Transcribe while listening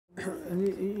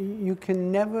you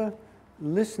can never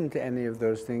listen to any of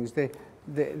those things.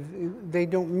 They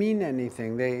don't mean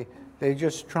anything. They're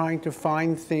just trying to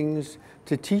find things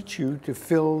to teach you to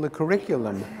fill the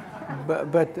curriculum.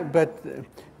 But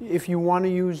if you want to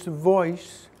use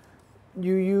voice,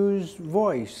 you use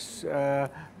voice.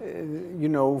 You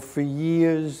know, for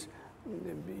years,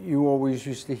 you always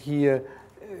used to hear,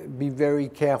 be very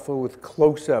careful with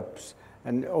close-ups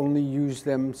and only use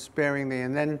them sparingly.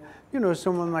 And then, you know,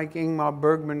 someone like Ingmar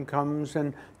Bergman comes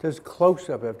and does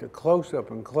close-up after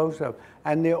close-up and close-up,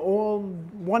 and they're all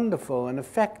wonderful and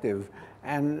effective.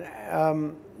 And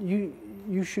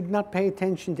you should not pay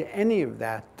attention to any of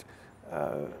that.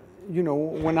 You know,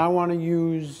 when I want to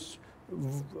use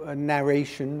a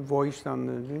narration voiced on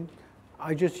the,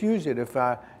 I just use it. If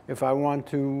I want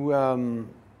to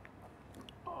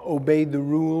obey the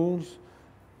rules,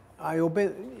 I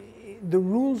obey. The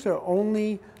rules are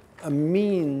only a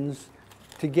means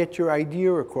to get your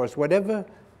idea across. Whatever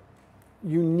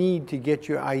you need to get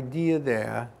your idea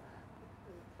there,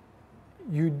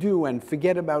 you do, and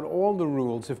forget about all the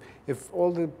rules. If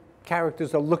all the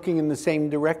characters are looking in the same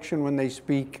direction when they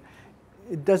speak,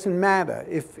 it doesn't matter.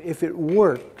 If it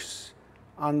works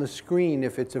on the screen,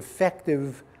 if it's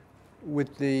effective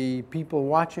with the people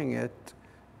watching it,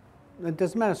 it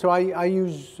doesn't matter. So I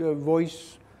use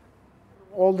voice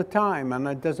all the time, and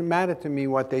it doesn't matter to me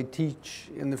what they teach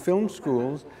in the film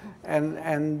schools.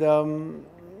 And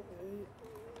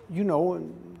you know,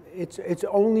 it's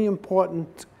only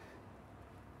important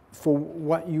for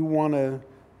what you want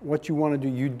to do.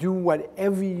 You do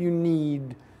whatever you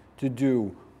need to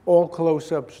do. All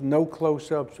close-ups, no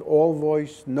close-ups, all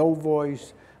voice, no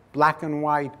voice, black and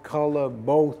white, color,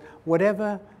 both,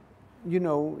 whatever. You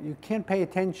know, you can't pay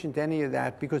attention to any of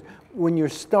that, because when you're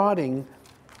starting,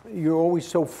 you're always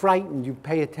so frightened. You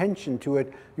pay attention to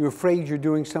it. You're afraid you're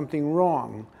doing something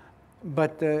wrong,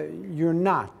 but you're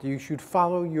not. You should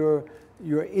follow your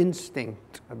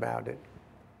instinct about it.